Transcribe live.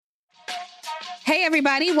Hey,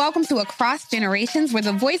 everybody. Welcome to Across Generations, where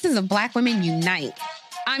the voices of Black women unite.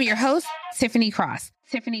 I'm your host, Tiffany Cross.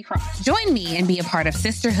 Join me and be a part of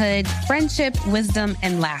sisterhood, friendship, wisdom,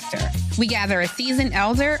 and laughter. We gather a seasoned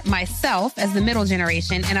elder, myself as the middle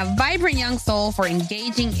generation, and a vibrant young soul for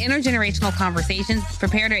engaging intergenerational conversations.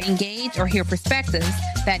 Prepare to engage or hear perspectives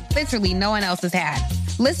that literally no one else has had.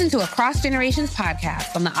 Listen to Across Generations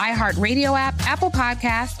podcast on the iHeartRadio app, Apple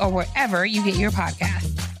Podcasts, or wherever you get your podcasts.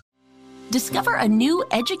 Discover a new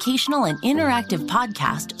educational and interactive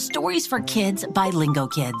podcast, Stories for Kids by Lingo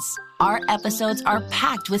Kids. Our episodes are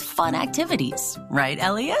packed with fun activities. Right,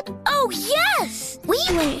 Elliot? Oh, yes! We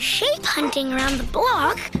went shape hunting around the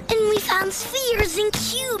block, and we found spheres and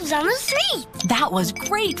cubes on the street. That was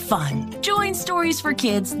great fun. Join Stories for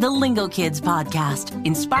Kids, the Lingo Kids podcast,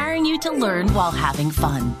 inspiring you to learn while having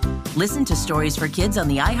fun. Listen to Stories for Kids on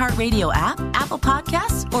the iHeartRadio app, Apple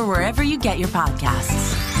Podcasts, or wherever you get your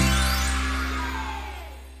podcasts.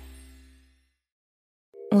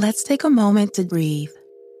 Let's take a moment to breathe.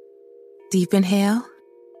 Deep inhale.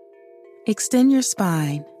 Extend your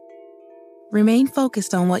spine. Remain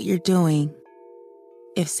focused on what you're doing.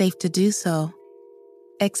 If safe to do so,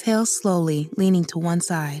 exhale slowly, leaning to one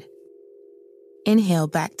side. Inhale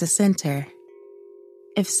back to center.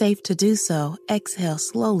 If safe to do so, exhale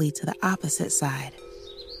slowly to the opposite side.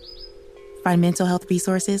 Find mental health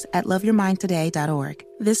resources at loveyourmindtoday.org.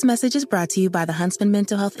 This message is brought to you by the Huntsman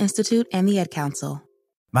Mental Health Institute and the Ad Council.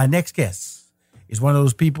 My next guest is one of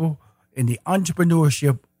those people in the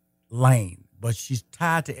entrepreneurship lane, but she's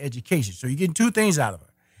tied to education. So you're getting two things out of her.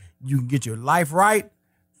 You can get your life right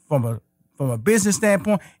from a business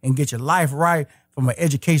standpoint and get your life right from an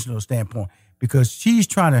educational standpoint, because she's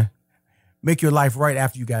trying to make your life right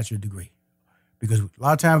after you got your degree. Because a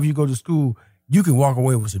lot of times when you go to school, you can walk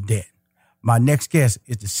away with some debt. My next guest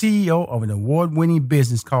is the CEO of an award-winning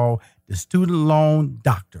business called the Student Loan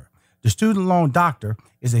Doctor. The Student Loan Doctor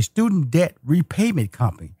is a student debt repayment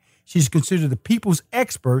company. She's considered the people's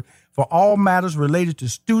expert for all matters related to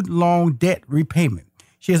student loan debt repayment.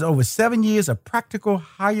 She has over 7 years of practical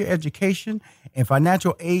higher education and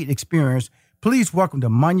financial aid experience. Please welcome to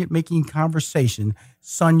Money-Making Conversation,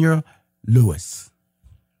 Sonia Lewis.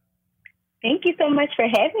 Thank you so much for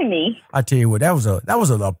having me. I tell you what, that was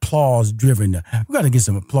an applause driven. We got to get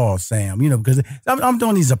some applause, Sam. Because I'm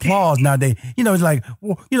doing these applause nowadays. It's like,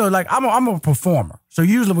 like I'm a performer. So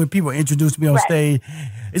usually when people introduce me on stage,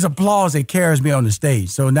 it's applause that carries me on the stage.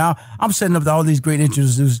 So now I'm setting up all these great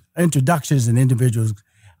introductions and individuals.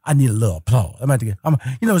 I need a little applause.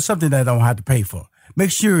 It's something that I don't have to pay for. Make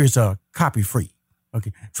sure it's copy free,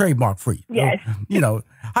 okay, trademark free. Yes.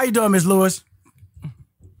 How you doing, Ms. Lewis?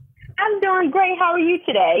 I'm doing great. How are you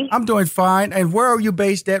today? I'm doing fine. And where are you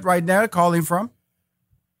based at right now, calling from?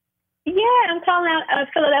 Yeah, I'm calling out of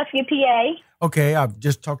Philadelphia, PA. Okay, I've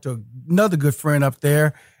just talked to another good friend up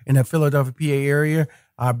there in the Philadelphia, PA area.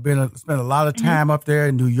 I've spent a lot of time up there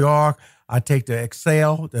in New York. I take the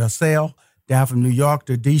Excel down from New York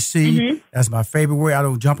to D.C. Mm-hmm. That's my favorite way. I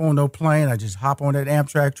don't jump on no plane. I just hop on that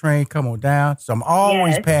Amtrak train, come on down. So I'm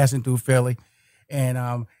always passing through Philly.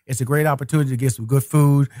 And it's a great opportunity to get some good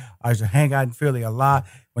food. I used to hang out in Philly a lot.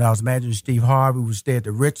 When I was managing Steve Harvey, we would stay at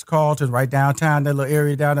the Ritz-Carlton right downtown, that little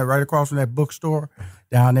area down there, right across from that bookstore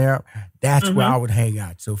down there. That's where I would hang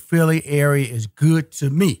out. So Philly area is good to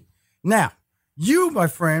me. Now, you, my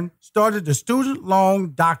friend, started the Student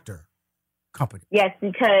Loan Doctor company. Yes,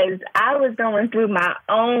 because I was going through my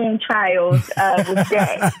own trials with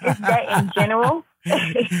debt, just debt in general.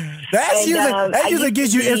 That usually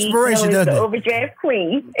gives you inspiration, doesn't it? The overdraft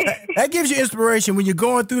queen. That gives you inspiration when you're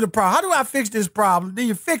going through the problem. How do I fix this problem? Then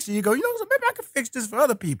you fix it. You go, maybe I can fix this for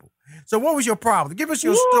other people. So what was your problem? Give us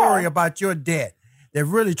your story about your debt that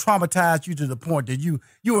really traumatized you to the point that you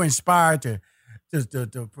were inspired to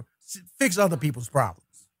fix other people's problems.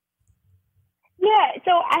 Yeah,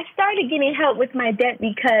 so I started getting help with my debt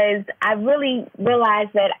because I really realized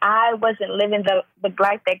that I wasn't living the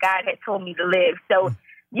life that God had told me to live. So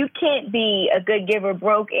you can't be a good giver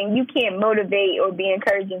broke, and you can't motivate or be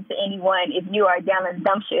encouraging to anyone if you are down in the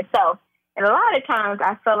dumps yourself. And a lot of times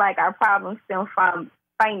I feel like our problems stem from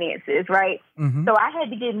finances, right? Mm-hmm. So I had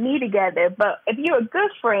to get me together. But if you're a good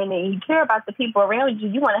friend and you care about the people around you,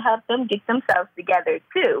 you want to help them get themselves together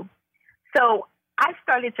too. So I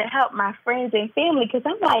started to help my friends and family because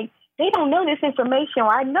I'm like, they don't know this information,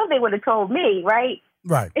 or I know they would have told me, right?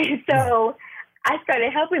 Right. So I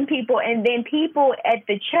started helping people, and then people at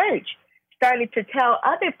the church started to tell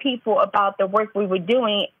other people about the work we were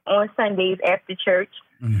doing on Sundays after church.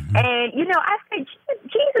 Mm-hmm. And, I said,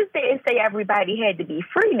 Jesus didn't say everybody had to be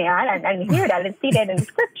free now. I didn't hear that. I didn't see that in the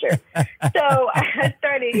scripture. So I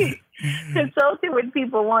started consulting with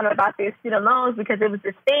people, one, about their student loans, because it was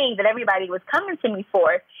this thing that everybody was coming to me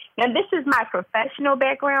for. Now, this is my professional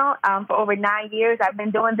background. For over 9 years, I've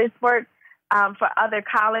been doing this work for other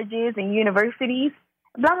colleges and universities.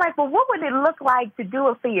 But I'm like, well, what would it look like to do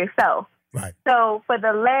it for yourself? Right. So for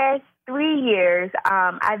the last 3 years,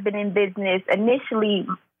 I've been in business initially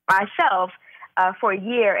myself for a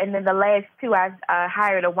year. And then the last 2, I've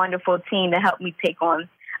hired a wonderful team to help me take on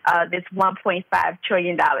this $1.5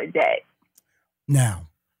 trillion debt. Now,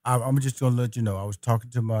 I'm just going to let you know, I was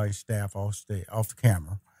talking to my staff off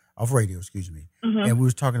radio, and we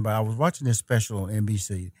was talking about, I was watching this special on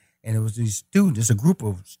NBC, and it was these students, it's a group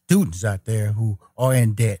of students out there who are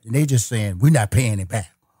in debt, and they just saying, we're not paying it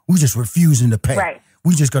back. We're just refusing to pay. Right.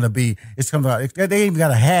 We're just going to be, it's coming out, they even got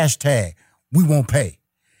a hashtag, we won't pay.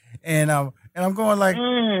 And I'm going like,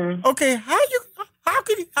 okay, how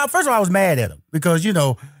could you, first of all, I was mad at them because, they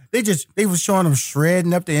was showing them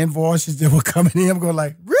shredding up the invoices that were coming in. I'm going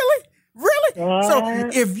like, really? So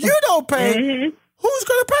if you don't pay, who's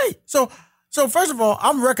going to pay? So first of all,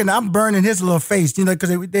 I'm burning his little face, because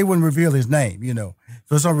they wouldn't reveal his name,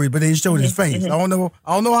 for some reason, but they showed his face. I don't know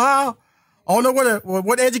how. I don't know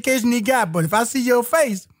what education he got, but if I see your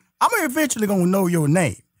face, I'm eventually going to know your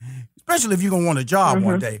name, especially if you're going to want a job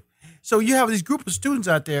one day. So you have this group of students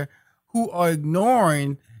out there who are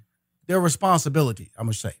ignoring their responsibility, I'm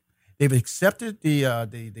going to say. They've accepted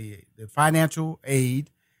the financial aid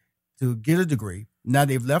to get a degree. Now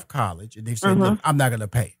they've left college, and they've said, look, I'm not going to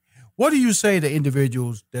pay. What do you say to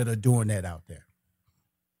individuals that are doing that out there?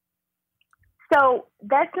 So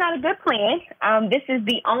that's not a good plan. This is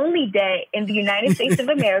the only debt in the United States of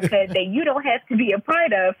America that you don't have to be a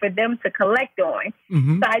part of for them to collect on.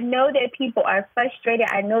 So I know that people are frustrated.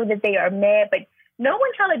 I know that they are mad, but no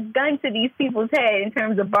one held a gun to these people's head in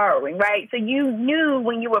terms of borrowing, right? So you knew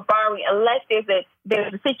when you were borrowing, unless there's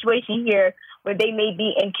a situation here where they may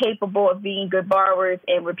be incapable of being good borrowers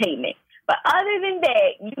and repayment. But other than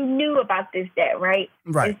that, you knew about this debt, right?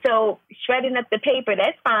 Right. And so shredding up the paper,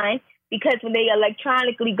 that's fine. Because when they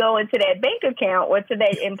electronically go into that bank account or to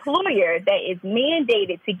that employer that is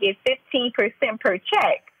mandated to get 15% per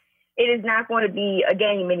check, it is not going to be a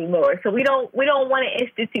game anymore. So we don't want to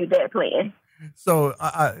institute that plan. So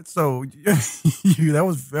that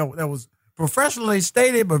was professionally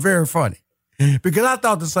stated, but very funny, because I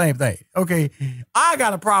thought the same thing. Okay, I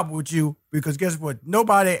got a problem with you because guess what?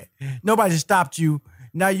 Nobody stopped you.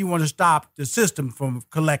 Now you want to stop the system from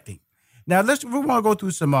collecting. Now we want to go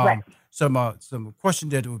through some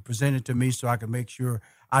questions that were presented to me so I can make sure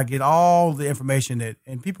I get all the information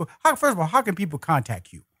and people. First of all, how can people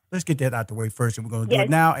contact you? Let's get that out the way first, and we're going to do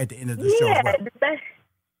it now at the end of the show. As well.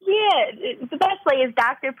 The best way is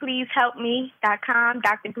drpleasehelpme.com,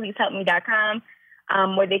 drpleasehelpme.com,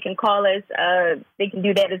 where they can call us. They can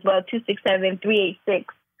do that as well,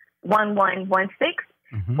 267-386-1116.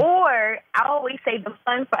 Or I always say the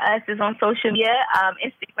fun for us is on social media,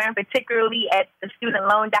 Instagram, particularly at the Student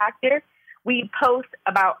Loan Doctor. We post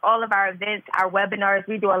about all of our events, our webinars.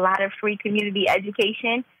 We do a lot of free community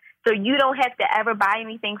education. So you don't have to ever buy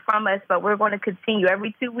anything from us, but we're going to continue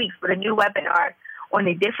every 2 weeks with a new webinar on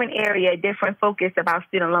a different area, a different focus about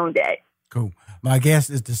student loan debt. Cool. My guest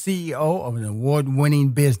is the CEO of an award-winning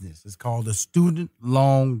business. It's called the Student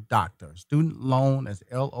Loan Doctor. Student Loan, that's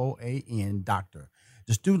LOAN, Doctor.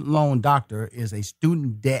 The Student Loan Doctor is a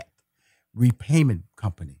student debt repayment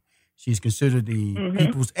company. She's considered the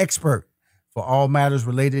people's expert for all matters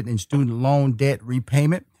related in student loan debt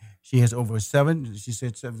repayment. She has over says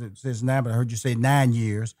 9, but I heard you say 9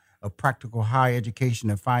 years of practical higher education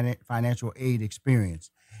and financial aid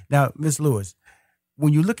experience. Now, Ms. Lewis,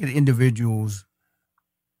 when you look at individuals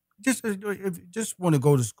just want to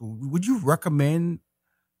go to school, would you recommend,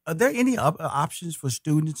 are there any options for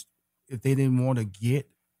students if they didn't want to get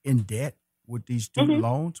in debt with these student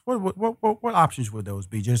loans? What options would those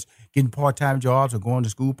be? Just getting part-time jobs or going to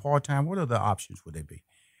school part-time? What other options would they be?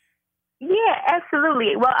 Yeah,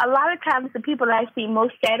 absolutely. Well, a lot of times the people that I see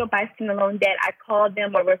most saddled by student loan debt, I call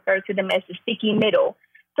them or refer to them as the sticky middle.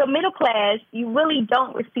 So middle class, you really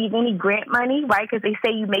don't receive any grant money, right? Because they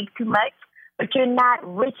say you make too much, but you're not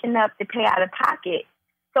rich enough to pay out of pocket.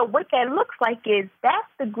 So what that looks like is that's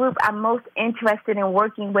the group I'm most interested in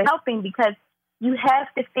working with, helping, because you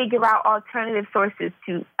have to figure out alternative sources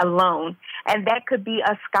to a loan. And that could be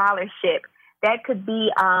a scholarship. That could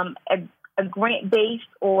be a grant-based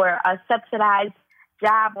or a subsidized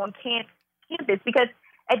job on campus. Because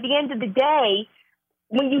at the end of the day,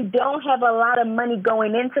 when you don't have a lot of money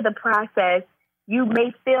going into the process, you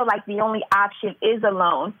may feel like the only option is a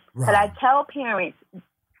loan. Right. But I tell parents,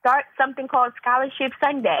 start something called Scholarship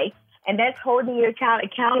Sunday, and that's holding your child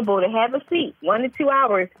accountable to have a seat 1 to 2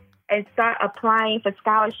 hours and start applying for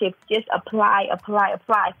scholarships. Just apply. Absolutely.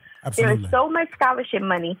 There is so much scholarship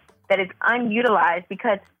money that is unutilized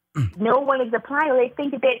because no one is applying. They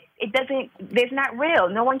think that it's not real.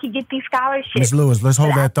 No one can get these scholarships. Ms. Lewis, let's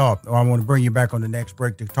hold that thought. I want to bring you back on the next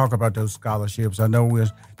break to talk about those scholarships. I know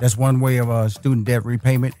that's one way of student debt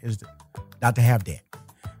repayment is not to have debt.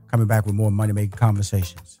 Coming back with more Money Making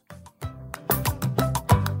Conversations.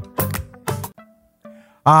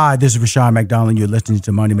 Hi, this is Rashawn McDonald. You're listening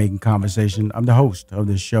to Money Making Conversation. I'm the host of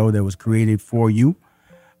this show that was created for you,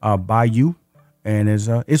 by you, and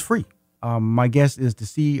it's free. My guest is the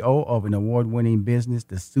CEO of an award-winning business,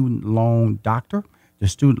 the Student Loan Doctor. The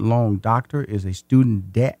Student Loan Doctor is a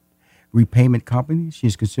student debt repayment company. She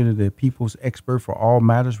is considered the people's expert for all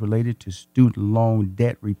matters related to student loan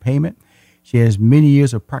debt repayment. She has many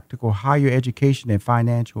years of practical higher education and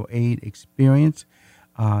financial aid experience.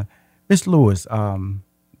 Ms. Lewis, when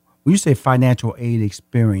you say financial aid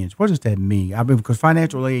experience, what does that mean? I mean, because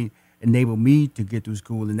financial aid enabled me to get through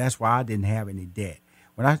school, and that's why I didn't have any debt.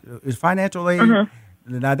 Is financial aid,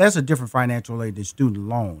 now that's a different financial aid than student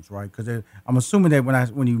loans, right? Because I'm assuming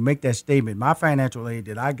that when you make that statement, my financial aid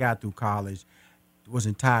that I got through college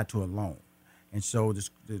wasn't tied to a loan. And so,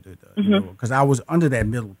 because I was under that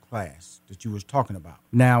middle class that you was talking about.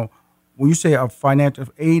 Now, when you say a financial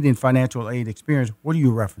aid and financial aid experience, what are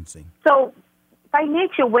you referencing? So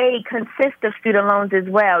financial aid consists of student loans as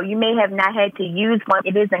well. You may have not had to use one.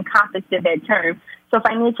 It is encompassed in that term. So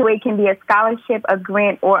financial aid can be a scholarship, a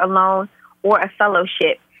grant, or a loan, or a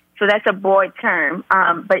fellowship. So that's a broad term,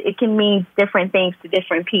 but it can mean different things to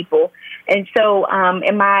different people. And so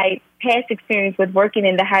in my past experience with working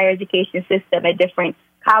in the higher education system at different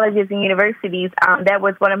colleges and universities, that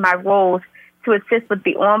was one of my roles to assist with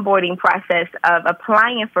the onboarding process of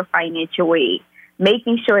applying for financial aid,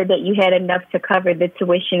 making sure that you had enough to cover the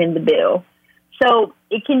tuition and the bill. So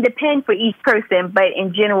it can depend for each person, but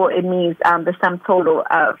in general, it means the sum total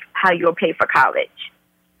of how you'll pay for college.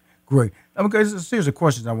 Great. There's a series of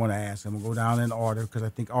questions I want to ask. I'm going to go down in order because I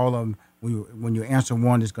think all of them, when you answer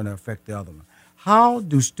one, is going to affect the other one. How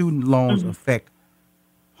do student loans affect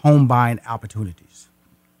home buying opportunities?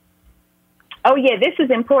 Oh, yeah, this is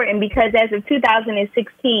important because as of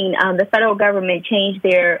 2016, the federal government changed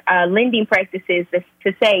their lending practices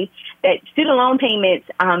to say that student loan payments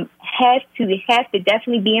have to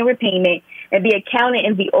definitely be in repayment and be accounted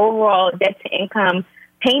in the overall debt-to-income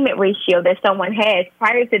payment ratio that someone has.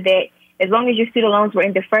 Prior to that, as long as your student loans were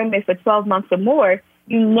in deferment for 12 months or more,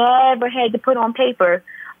 you never had to put on paper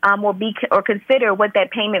or consider what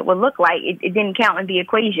that payment would look like. It didn't count in the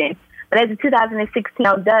equation. But as of 2016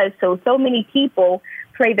 now does, so many people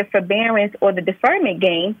play the forbearance or the deferment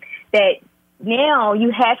game that now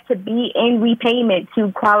you have to be in repayment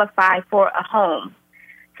to qualify for a home.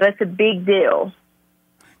 So that's a big deal.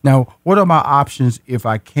 Now, what are my options if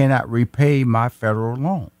I cannot repay my federal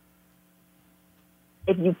loan?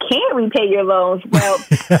 If you can't repay your loans, well,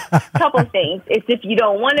 a couple things. It's if you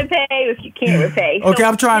don't want to pay or if you can't repay. Okay, so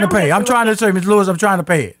I'm trying to pay. I'm trying to say, Ms. Lewis, I'm trying to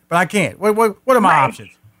pay it, but I can't. What are my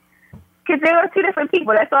options? Because there are two different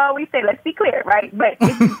people. That's all we say. Let's be clear, right? But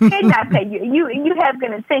if you cannot pay, you have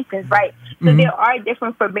good intentions, right? So there are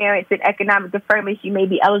different forbearance and economic deferments you may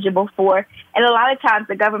be eligible for. And a lot of times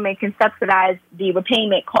the government can subsidize the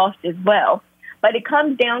repayment cost as well. But it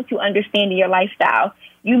comes down to understanding your lifestyle.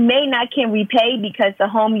 You may not can repay because the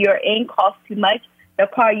home you're in costs too much. The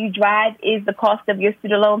car you drive is the cost of your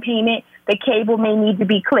student loan payment. The cable may need to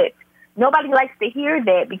be clipped. Nobody likes to hear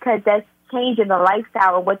that because that's changing the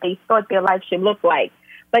lifestyle of what they thought their life should look like.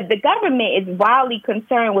 But the government is wildly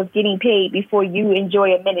concerned with getting paid before you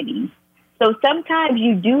enjoy amenities. So sometimes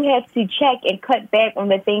you do have to check and cut back on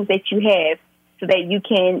the things that you have so that you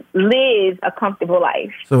can live a comfortable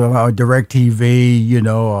life. So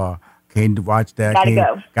DirecTV, can't watch that.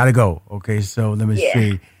 Gotta go. Okay, so let me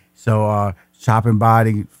see. So shopping,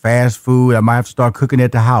 body, fast food, I might have to start cooking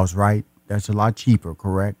at the house, right? That's a lot cheaper,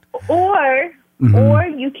 correct? Or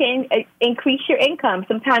you can increase your income.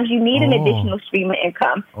 Sometimes you need an additional stream of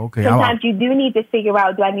income. Okay. Sometimes you do need to figure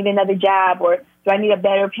out, do I need another job or do I need a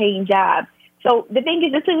better paying job? So the thing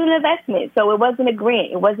is, this is an investment. So it wasn't a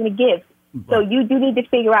grant. It wasn't a gift. So you do need to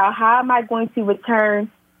figure out, how am I going to return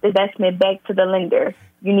the investment back to the lender?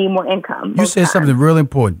 You need more income. You said something real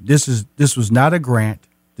important. This was not a grant.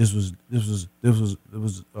 This was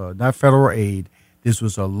not federal aid. This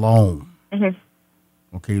was a loan.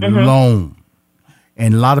 Okay, loan.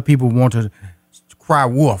 And a lot of people want to cry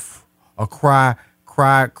wolf or cry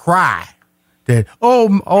That all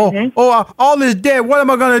this debt. What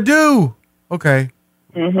am I gonna do? Okay.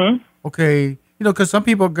 Okay. You know, because some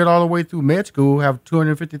people get all the way through med school have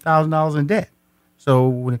 $250,000 in debt. So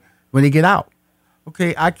when they get out,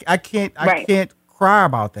 okay, I can't cry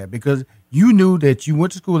about that because you knew that you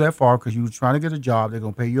went to school that far because you were trying to get a job. They're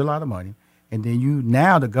gonna pay you a lot of money, and then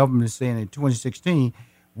now the government is saying in 2016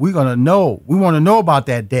 we want to know about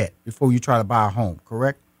that debt before you try to buy a home.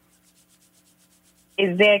 Correct?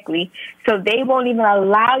 Exactly. So they won't even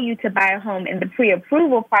allow you to buy a home in the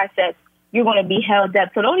pre-approval process. You're going to be held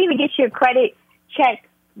up. So don't even get your credit checked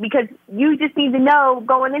because you just need to know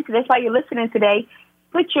going into this. That's why you're listening today.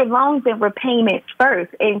 Put your loans and repayments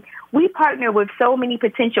first. And we partner with so many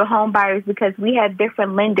potential home buyers because we have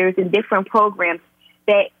different lenders and different programs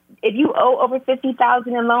that if you owe over $50,000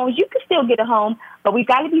 in loans, you can still get a home. But we've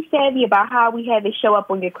got to be savvy about how we have it show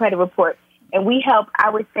up on your credit report. And we help, I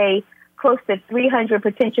would say, close to 300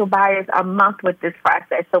 potential buyers a month with this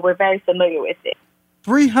process. So we're very familiar with it.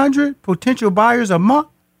 300 potential buyers a month?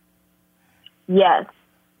 Yes.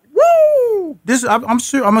 Woo!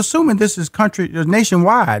 I'm assuming this is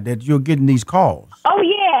nationwide that you're getting these calls. Oh,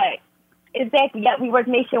 yeah. Exactly. Yeah, we work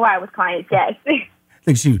nationwide with clients, yes.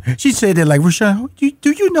 Look, she said that like, Rashawn,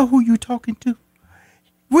 do you know who you're talking to?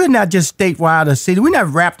 We're not just statewide or city. We're not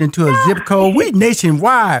wrapped into a zip code. We're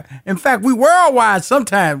nationwide. In fact, we worldwide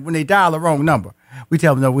sometimes when they dial the wrong number. We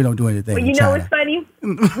tell them, no, we don't do anything. Well, you know what's funny?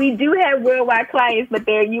 We do have worldwide clients, but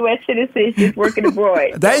they're U.S. citizens just working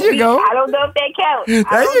abroad. There you go. I don't know if that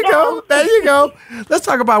counts. There you go. Let's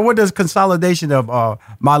talk about what does consolidation of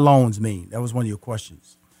my loans mean? That was one of your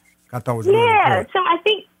questions. I thought it was really important. So I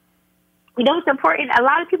think, it's important. A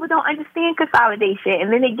lot of people don't understand consolidation,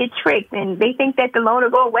 and then they get tricked, and they think that the loan will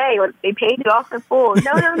go away or they paid it off in full.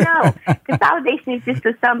 No. Consolidation is just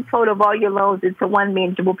the sum total of all your loans into one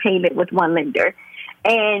manageable payment with one lender.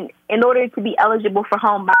 And in order to be eligible for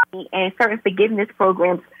home buying and certain forgiveness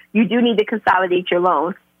programs, you do need to consolidate your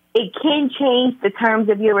loans. It can change the terms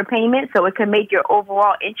of your repayment, so it can make your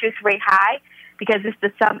overall interest rate high because it's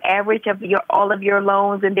the sum average of all of your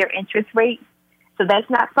loans and their interest rates. So that's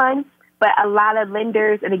not fun. But a lot of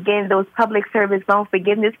lenders, and again, those public service loan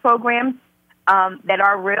forgiveness programs that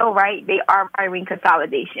are real, right, they are requiring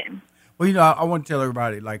consolidation. Well, I want to tell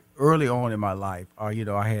everybody, like early on in my life, I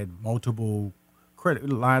had multiple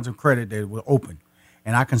lines of credit that were open.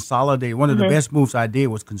 And I consolidated. One of the best moves I did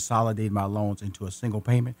was consolidate my loans into a single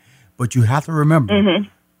payment. But you have to remember,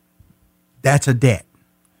 that's a debt.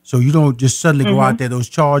 So you don't just suddenly go out there, those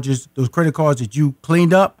charges, those credit cards that you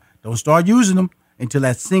cleaned up, don't start using them until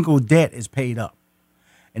that single debt is paid up.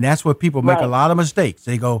 And that's where people make a lot of mistakes.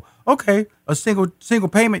 They go, okay, a single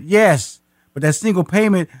payment, yes. But that single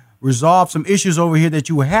payment resolved some issues over here that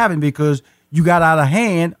you were having because you got out of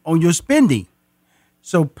hand on your spending.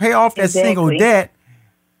 So pay off that single debt,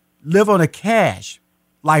 live on a cash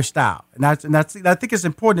lifestyle. And I think it's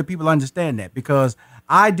important that people understand that because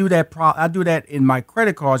I do that in my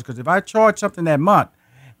credit cards because if I charge something that month,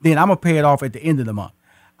 then I'm going to pay it off at the end of the month.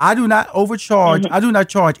 I do not overcharge. I do not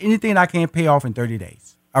charge anything I can't pay off in 30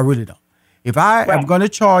 days. I really don't. If I am going to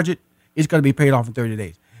charge it, it's going to be paid off in 30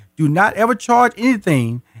 days. Do not ever charge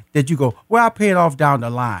anything that you go, well, I'll pay it off down the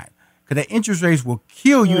line. Because the interest rates will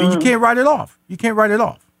kill you and you can't write it off. You can't write it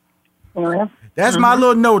off. That's my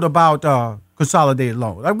little note about consolidated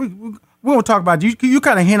loans. Like we won't talk about it. You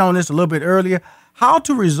kind of hint on this a little bit earlier. How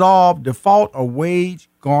to resolve default or wage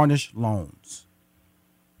garnish loans.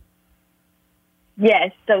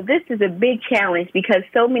 Yes, so this is a big challenge because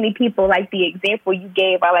so many people, like the example you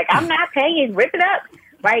gave, are like, I'm not paying, rip it up,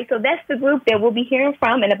 right? So that's the group that we'll be hearing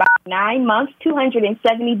from in about 9 months,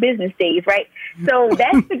 270 business days, right? So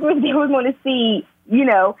that's the group that we're going to see,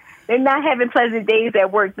 they're not having pleasant days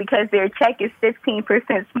at work because their check is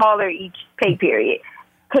 15% smaller each pay period.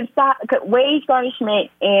 Wage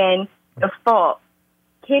garnishment and default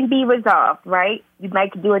can be resolved, right? You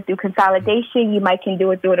might do it through consolidation. You might can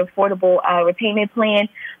do it through an affordable repayment plan.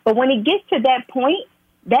 But when it gets to that point,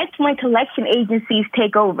 that's when collection agencies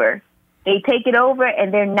take over. They take it over,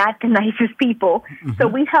 and they're not the nicest people. So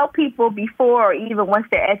we help people before or even once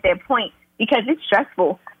they're at that point because it's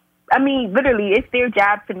stressful. I mean, literally, it's their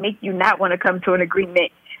job to make you not want to come to an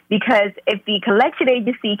agreement because if the collection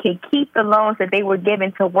agency can keep the loans that they were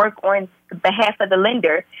given to work on behalf of the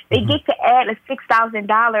lender, they get to add a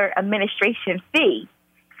 $6,000 administration fee.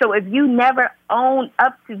 So if you never own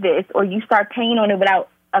up to this or you start paying on it without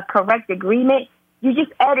a correct agreement, you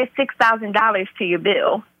just added $6,000 to your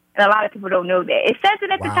bill. And a lot of people don't know that. It says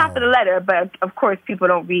it at the top of the letter, but of course people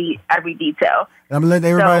don't read every detail. And I'm going to let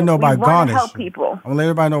everybody know about garnish. Help people. I'm going to let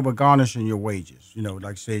everybody know about garnishing your wages. Like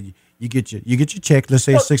I said, you get your check, let's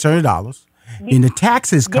say it's $600, Then the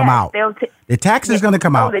taxes come out. The taxes is going to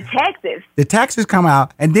come out. The taxes. The taxes come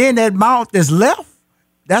out, and then that amount that's left,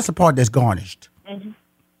 that's the part that's garnished. Mm-hmm.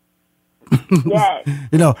 Yes.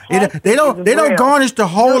 They don't garnish the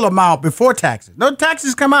whole amount before taxes. No,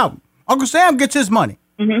 taxes come out. Uncle Sam gets his money.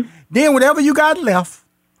 Mm-hmm. Then whatever you got left,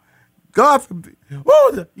 God forbid,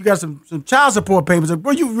 you got some child support payments.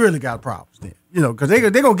 Well, you really got problems then. Because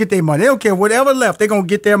they're going to get their money. They don't care whatever left. They're going to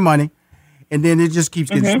get their money. And then it just keeps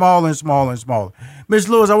getting smaller and smaller and smaller. Miss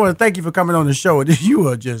Lewis, I want to thank you for coming on the show. You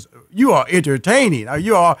are entertaining. I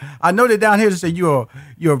know that down here they say you're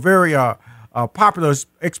a very popular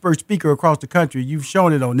expert speaker across the country. You've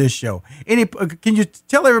shown it on this show. Can you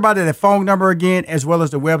tell everybody the phone number again, as well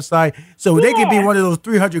as the website, so they can be one of those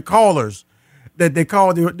 300 callers that they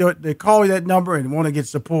call that number and want to get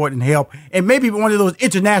support and help, and maybe one of those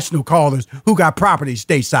international callers who got property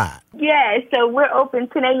stateside. Yeah, so we're open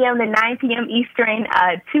 10 a.m. to 9 p.m. Eastern,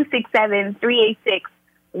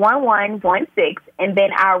 267-386-1116. And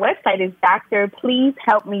then our website is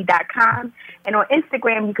drpleasehelpme.com. And on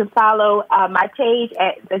Instagram, you can follow my page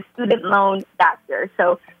at the Student Loan Doctor.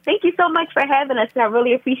 So thank you so much for having us. I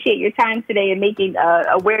really appreciate your time today and making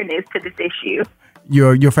awareness to this issue.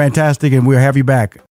 You're fantastic, and we'll have you back.